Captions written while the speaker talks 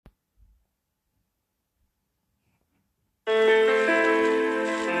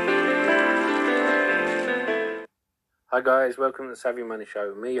Hi guys, welcome to the Savvy Money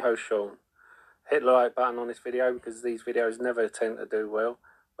Show. Me, host Sean. Hit the like button on this video because these videos never tend to do well.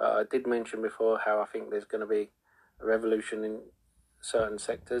 But I did mention before how I think there's going to be a revolution in certain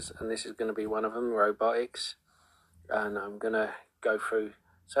sectors, and this is going to be one of them, robotics. And I'm going to go through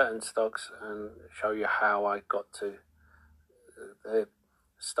certain stocks and show you how I got to the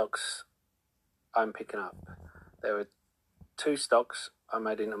stocks I'm picking up. There are two stocks I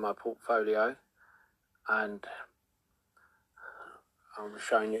made into my portfolio, and I'm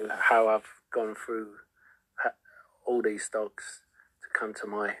showing you how I've gone through all these stocks to come to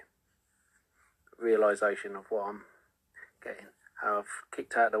my realization of what I'm getting. How I've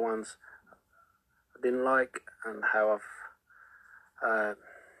kicked out the ones I didn't like, and how the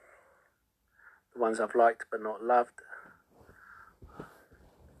ones I've liked but not loved,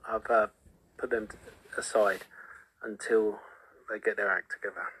 I've put them aside until they get their act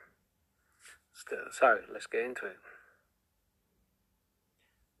together. So let's get into it.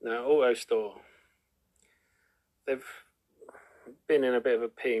 Now, AutoStore, they've been in a bit of a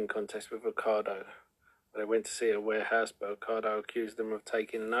peeing contest with Ocado. They went to see a warehouse, but Ocado accused them of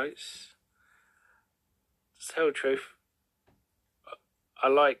taking notes. To tell the truth, I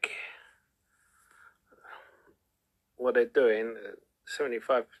like what they're doing.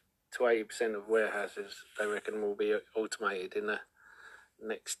 75 to 80% of warehouses, they reckon, will be automated in the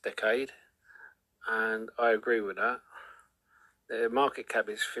next decade. And I agree with that. Their market cap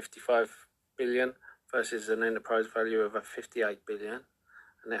is 55 billion versus an enterprise value of 58 billion.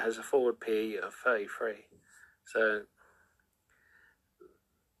 And it has a forward PE of 33. So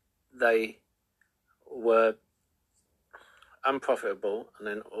they were unprofitable, and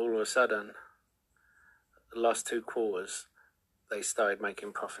then all of a sudden, the last 2 quarters, they started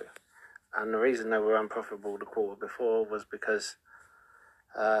making profit. And the reason they were unprofitable the quarter before was because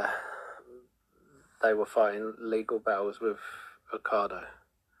they were fighting legal battles with Ocado.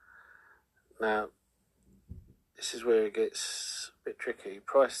 Now, this is where it gets a bit tricky.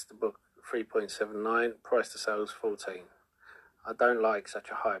 Price to book 3.79, price to sales 14. I don't like such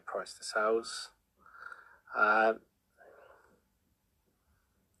a high price to sales.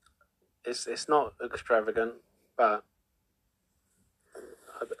 It's not extravagant, but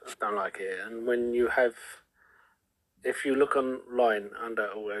I don't like it. And when you have, if you look online under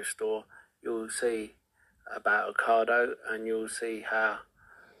AutoStore, you'll see about Ocado, and you'll see how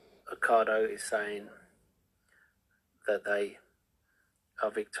Ocado is saying that they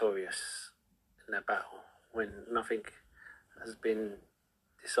are victorious in their battle when nothing has been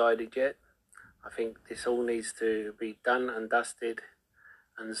decided yet. I think this all needs to be done and dusted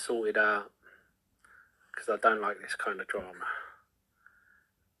and sorted out, because I don't like this kind of drama.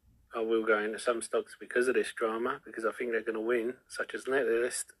 I will go into some stocks because of this drama, because I think they're going to win, such as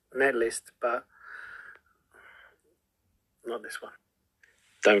Netlist, but not this one.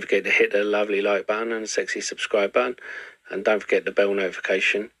 Don't forget to hit the lovely like button and the sexy subscribe button, and don't forget the bell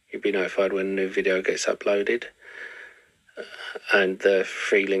notification. You'll be notified when a new video gets uploaded. And the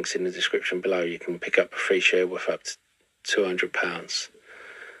free links in the description below. You can pick up a free share worth up to £200.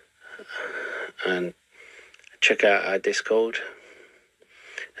 And check out our Discord.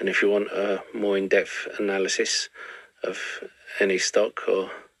 And if you want a more in-depth analysis of any stock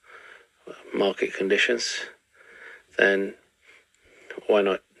or market conditions, then why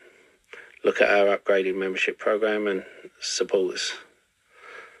not look at our upgraded membership program and support us.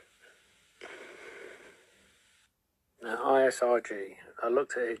 Now, ISRG, I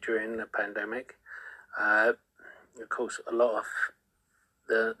looked at it during the pandemic. Of course, a lot of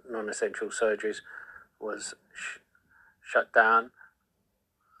the non-essential surgeries was shut down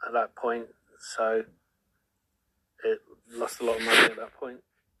at that point, so it lost a lot of money at that point,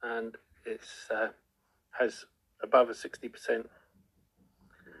 and it has above a 60%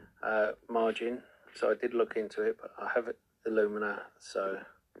 margin. So I did look into it, but I have Illumina, so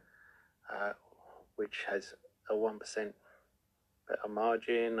which has a 1% better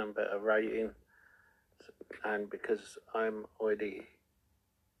margin and better rating. And because I'm already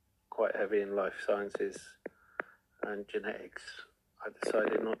quite heavy in life sciences and genetics, I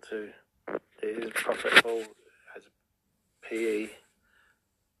decided not to. It is profitable, it has a PE.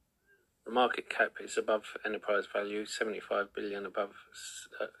 The market cap is above enterprise value, 75 billion above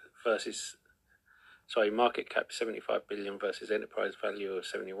market cap 75 billion versus enterprise value of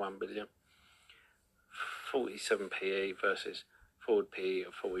 71 billion. 47 PE versus forward PE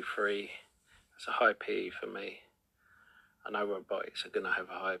of 43. It's a high PE for me. I know robotics are going to have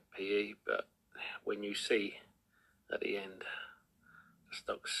a high PE, but when you see at the end the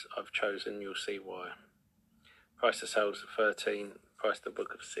stocks I've chosen, you'll see why. Price to sales of 13, price to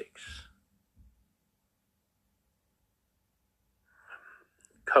book of 6.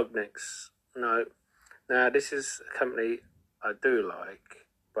 Cognex. No. Now, this is a company I do like,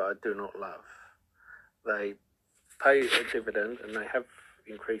 but I do not love. They pay a dividend, and they have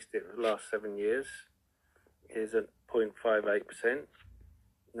increased it in the last 7 years. It is at 0.58%.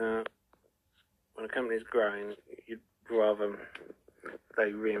 Now, when a company is growing, you'd rather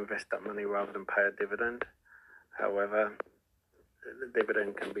they reinvest that money rather than pay a dividend. However, the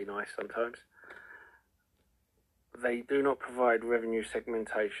dividend can be nice sometimes. They do not provide revenue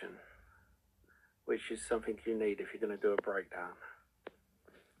segmentation, which is something you need if you're going to do a breakdown.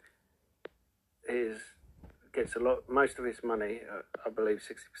 Gets a lot, most of its money, I believe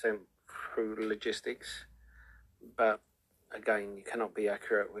 60% through logistics, but again, you cannot be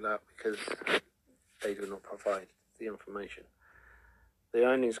accurate with that because they do not provide the information. The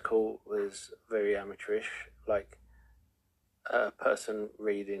earnings call was very amateurish, like a person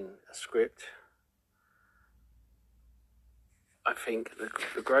reading a script. I think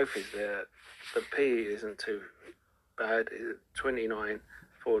the growth is there. The P isn't too bad. 29,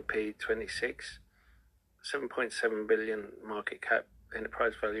 forward P 26, 7.7 billion market cap,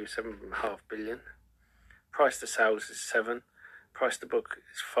 enterprise value 7.5 billion. Price to sales is 7. Price to book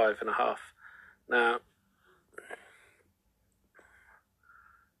is 5.5. Now,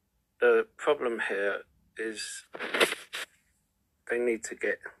 the problem here is they need to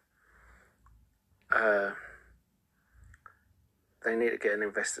get an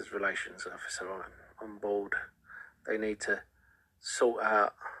investors relations officer on board. They need to sort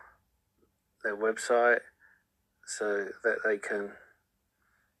out their website so that they can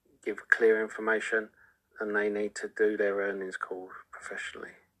give clear information, and they need to do their earnings call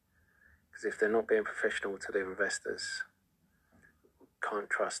professionally. Because if they're not being professional to their investors, can't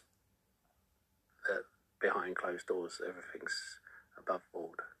trust that behind closed doors everything's above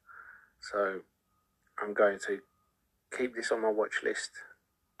board. So I'm going to keep this on my watch list,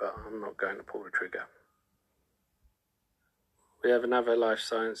 but I'm not going to pull the trigger. We have another life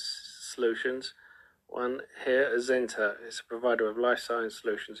science solutions one here. Azenta is a provider of life science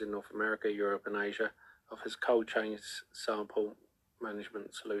solutions in North America, Europe and Asia. Offers cold chain sample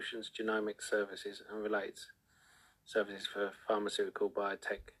management solutions, genomic services and related services for pharmaceutical,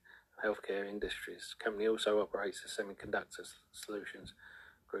 biotech, healthcare industries. The company also operates a semiconductor solutions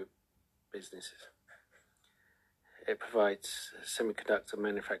group businesses. It provides semiconductor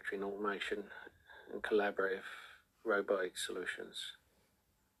manufacturing automation and collaborative robotic solutions.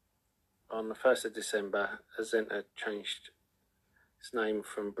 On the 1st of December, Azenta changed its name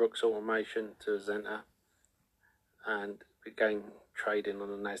from Brooks Automation to Azenta and began trading on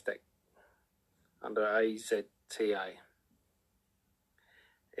the Nasdaq under AZTA.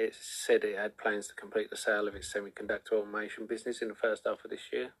 It said it had plans to complete the sale of its semiconductor automation business in the first half of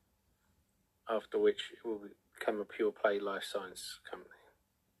this year, after which it will become a pure play life science company.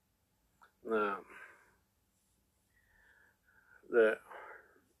 Now, the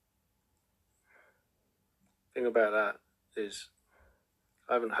thing about that is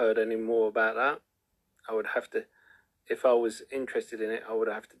I haven't heard any more about that. I would have to, if I was interested in it, I would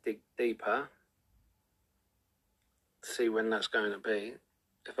have to dig deeper to see when that's going to be.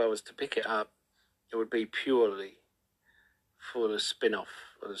 If I was to pick it up, it would be purely for the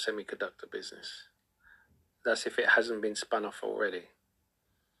spin-off of the semiconductor business. That's if it hasn't been spun off already.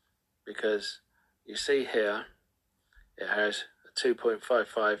 Because you see here, it has a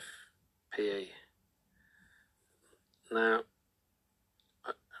 2.55 PE. Now,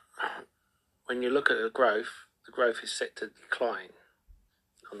 when you look at the growth is set to decline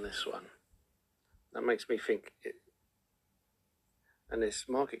on this one. That makes me think and this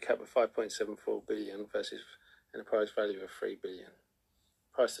market cap of 5.74 billion versus enterprise value of 3 billion.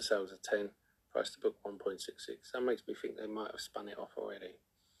 Price to sales of 10, price to book 1.66. That makes me think they might have spun it off already.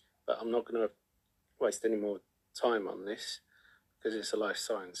 But I'm not going to waste any more time on this because it's a life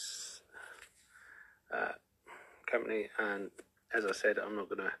science company, and as I said, I'm not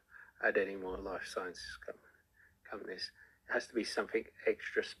going to add any more life sciences companies. It has to be something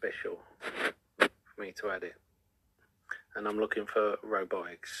extra special for me to add it. And I'm looking for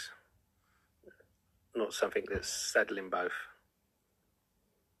robotics, not something that's saddling both.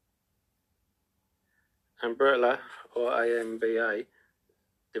 Ambarella, or AMBA,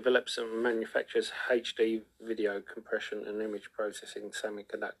 develops and manufactures HD video compression and image processing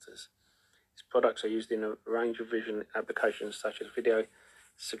semiconductors. Its products are used in a range of vision applications such as video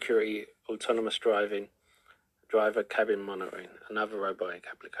security, autonomous driving, driver cabin monitoring, and other robotic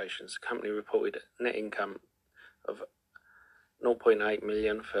applications. The company reported net income of 0.8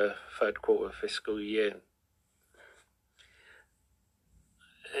 million for third quarter fiscal year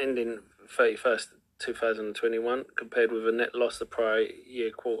ending 31st 2021, compared with a net loss the prior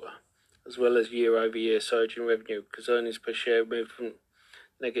year quarter, as well as year-over-year surge in revenue, because earnings per share moved from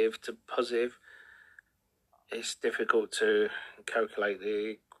negative to positive. It's difficult to calculate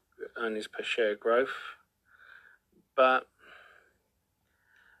the earnings per share growth, but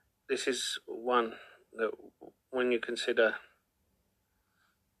this is one that, when you consider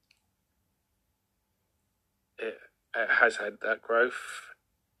it has had that growth,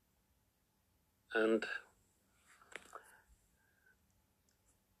 and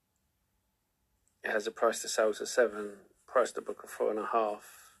it has a price to sales of 7, price to book of 4.5,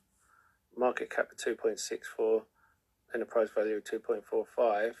 market cap of 2.64, enterprise value of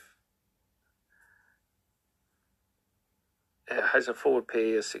 2.45. It has a forward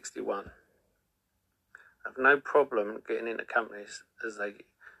PE of 61. I have no problem getting into companies as they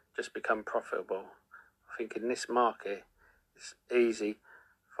just become profitable. I think in this market, it's easy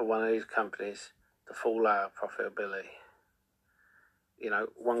for one of these companies to fall out of profitability. You know,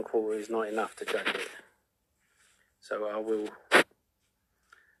 one quarter is not enough to judge it. So I will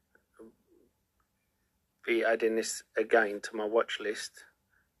be adding this again to my watch list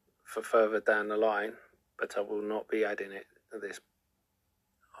for further down the line, but I will not be adding it to this.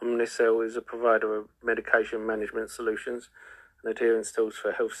 Omnicell is a provider of medication management solutions and adherence tools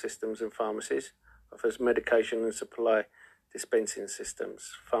for health systems and pharmacies. Offers medication and supply dispensing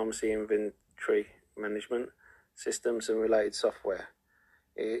systems, pharmacy inventory management systems and related software.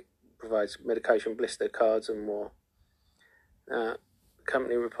 It provides medication blister cards and more. The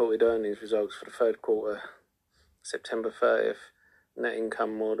company reported earnings results for the third quarter, September 30th. Net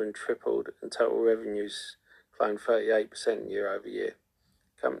income more than tripled and total revenues climbed 38% year over year.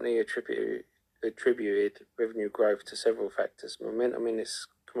 Company attributed revenue growth to several factors: momentum in its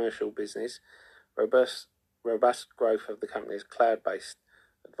commercial business, robust growth of the company's cloud-based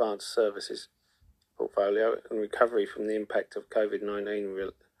advanced services portfolio, and recovery from the impact of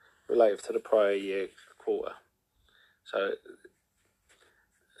COVID-19 related to the prior year quarter. So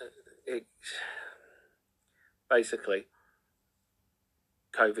it basically,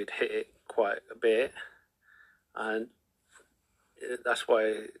 COVID hit it quite a bit, and that's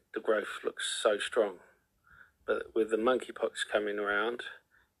why the growth looks so strong. But with the monkeypox coming around,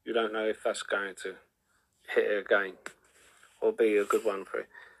 you don't know if that's going to hit it again or be a good one for it.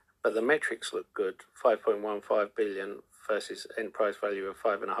 But the metrics look good: 5.15 billion versus enterprise value of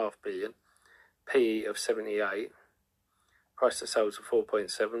 5.5 billion, PE of 78, price to sales of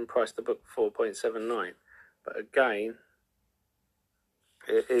 4.7, price to book 4.79. But again,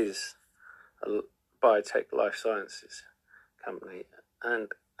 it is a biotech life sciences company,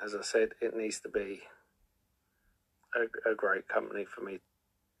 and as I said, it needs to be a great company for me.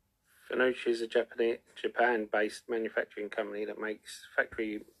 Fanucci is a Japan-based manufacturing company that makes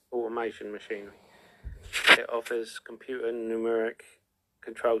factory automation machinery. It offers computer and numeric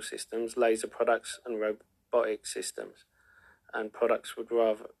control systems, laser products, and robotic systems. And products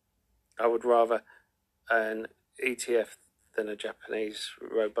I would rather an ETF than a Japanese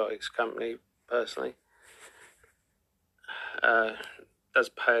robotics company, personally. Does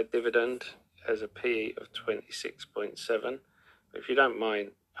pay a dividend, has a PE of 26.7. But if you don't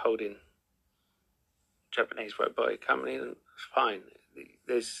mind holding Japanese robotic company, then it's fine.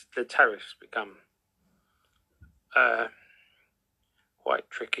 The tariffs become quite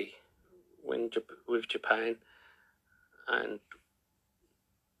tricky with Japan, and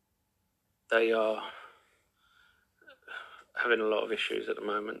they are having a lot of issues at the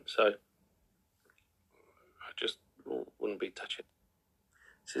moment, so I just wouldn't be touching.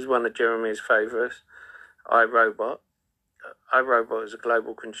 This is one of Jeremy's favourites, iRobot. iRobot is a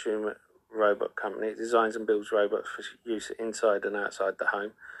global consumer robot company. It designs and builds robots for use inside and outside the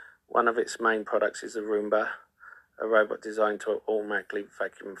home. One of its main products is the Roomba, a robot designed to automatically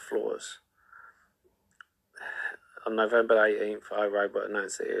vacuum floors. On November 18th, iRobot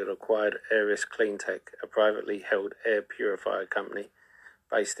announced that it had acquired Aeris Cleantech, a privately held air purifier company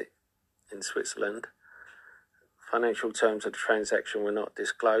based in Switzerland. Financial terms of the transaction were not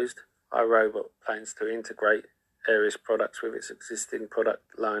disclosed. iRobot plans to integrate Aeris products with its existing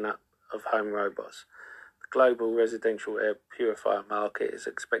product lineup of home robots. The global residential air purifier market is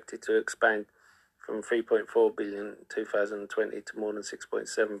expected to expand from 3.4 billion in 2020 to more than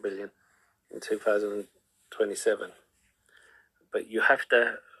 6.7 billion in 2027. But you have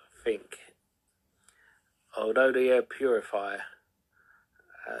to think, although the air purifier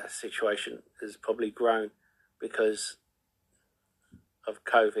situation has probably grown because of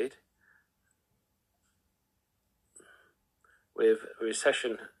COVID, with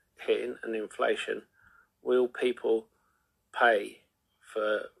recession hitting and inflation, will people pay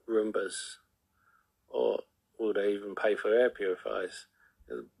for Roombas or will they even pay for air purifiers?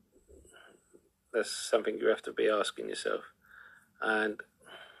 That's something you have to be asking yourself. And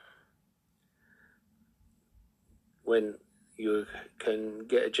when you can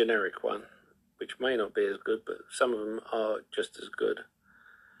get a generic one, which may not be as good, but some of them are just as good,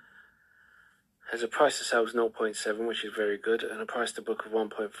 has a price to sales 0.7, which is very good, and a price to book of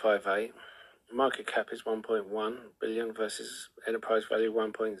 1.58. Market cap is 1.1 billion versus enterprise value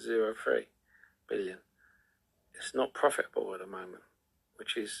 1.03 billion. It's not profitable at the moment,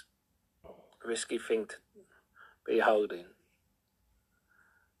 which is a risky thing to be holding.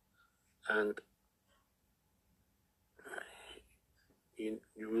 And you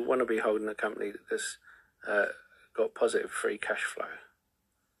want to be holding a company that's got positive free cash flow.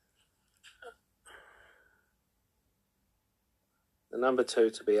 The number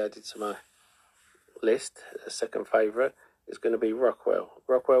 2 to be added to my list, a second favourite, is going to be Rockwell.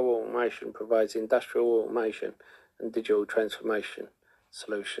 Rockwell Automation provides industrial automation and digital transformation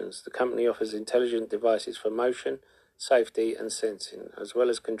solutions. The company offers intelligent devices for motion, safety and sensing, as well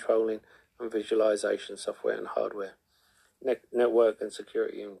as controlling and visualization software and hardware, network and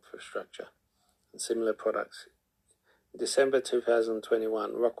security infrastructure, and similar products. In December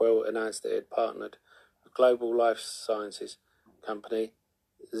 2021, Rockwell announced it had partnered with global life sciences company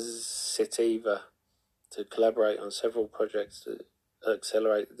Cytiva to collaborate on several projects to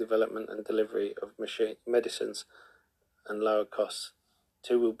accelerate the development and delivery of medicines and lower costs.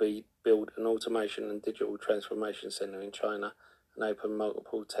 2 will build an automation and digital transformation center in China and open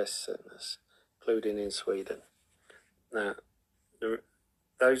multiple test centers, including in Sweden. Now,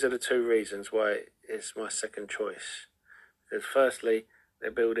 those are the 2 reasons why it's my second choice. Because firstly,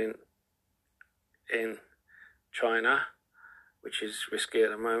 they're building in China, which is risky at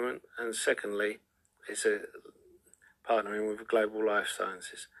the moment, and secondly, it's partnering with Global Life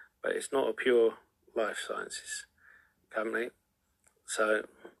Sciences, but it's not a pure life sciences company, so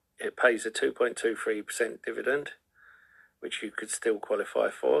it pays a 2.23% dividend, which you could still qualify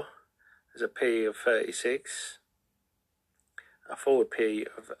for. There's a PE of 36, a forward PE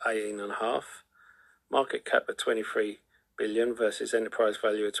of 18.5, market cap of 23 billion versus enterprise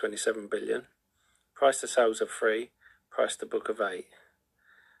value of 27 billion, price to sales of 3, price to book of 8,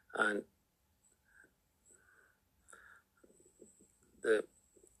 and the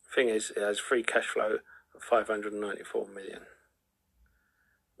thing is, it has free cash flow of 594 million.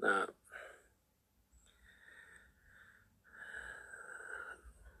 Now,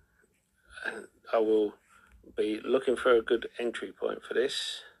 I will be looking for a good entry point for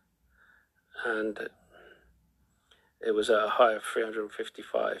this, and it was at a high of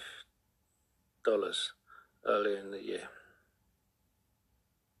 $355 earlier in the year.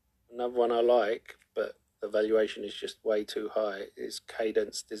 Another one I like, but the valuation is just way too high, is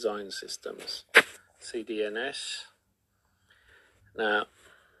Cadence Design Systems, CDNS. Now,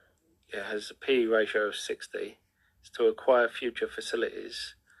 it has a PE ratio of 60. It's to acquire future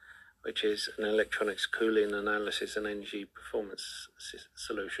facilities, which is an electronics cooling analysis and energy performance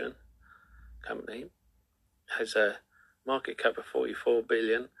solution company. It has a market cap of 44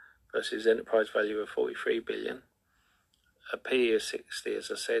 billion versus enterprise value of 43 billion. A PE of 60, as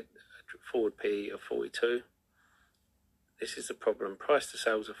I said, a forward PE of 42. This is the problem. Price to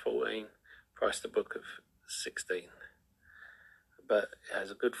sales of 14, price to book of 16. But it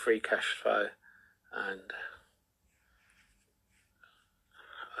has a good free cash flow, and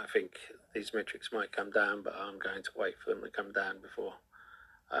I think these metrics might come down, but I'm going to wait for them to come down before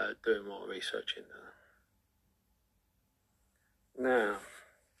doing more research into them. Now,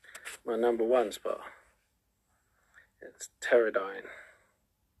 my number 1 spot, it's Teradyne.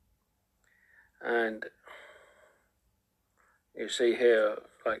 And you see here,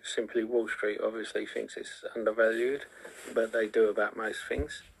 like Simply Wall Street obviously thinks it's undervalued, but they do about most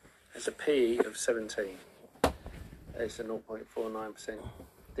things. There's a PE of 17. There's a 0.49%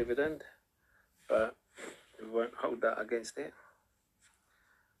 dividend, but we won't hold that against it.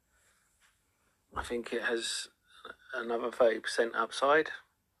 I think it has another 30% upside.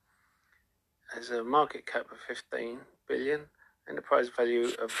 There's a market cap of 15 billion, enterprise value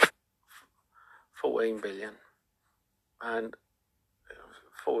of 14 billion, and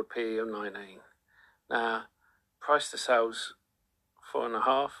forward PE of 19. Now, price to sales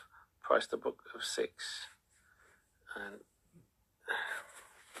 4.5, price to book of 6, and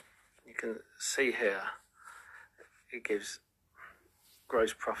you can see here it gives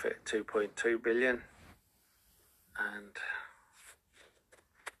gross profit 2.2 billion, and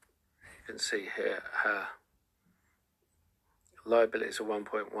you can see here how liabilities are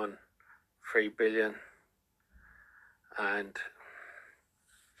 1.13 billion, and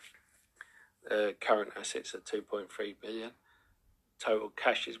current assets are 2.3 billion. Total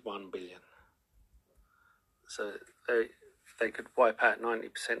cash is 1 billion. So they could wipe out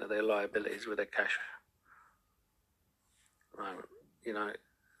 90% of their liabilities with their cash. You know,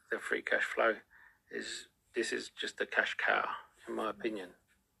 their free cash flow is just a cash cow, in my opinion.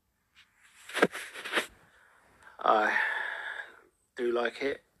 I do like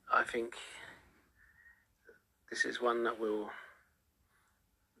it. I think this is one that will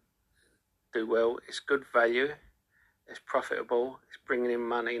do well. It's good value. It's profitable. It's bringing in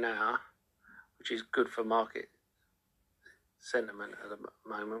money now, which is good for market sentiment at the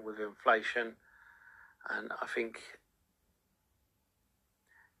moment with inflation. And I think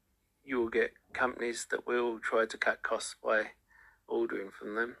you will get companies that will try to cut costs by ordering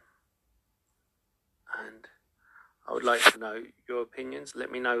from them. And I would like to know your opinions.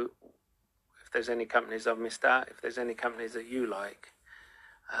 Let me know if there's any companies I've missed out. If there's any companies that you like,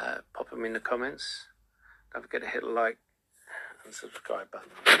 pop them in the comments. Don't forget to hit the like and subscribe button.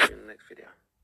 I'll see you in the next video.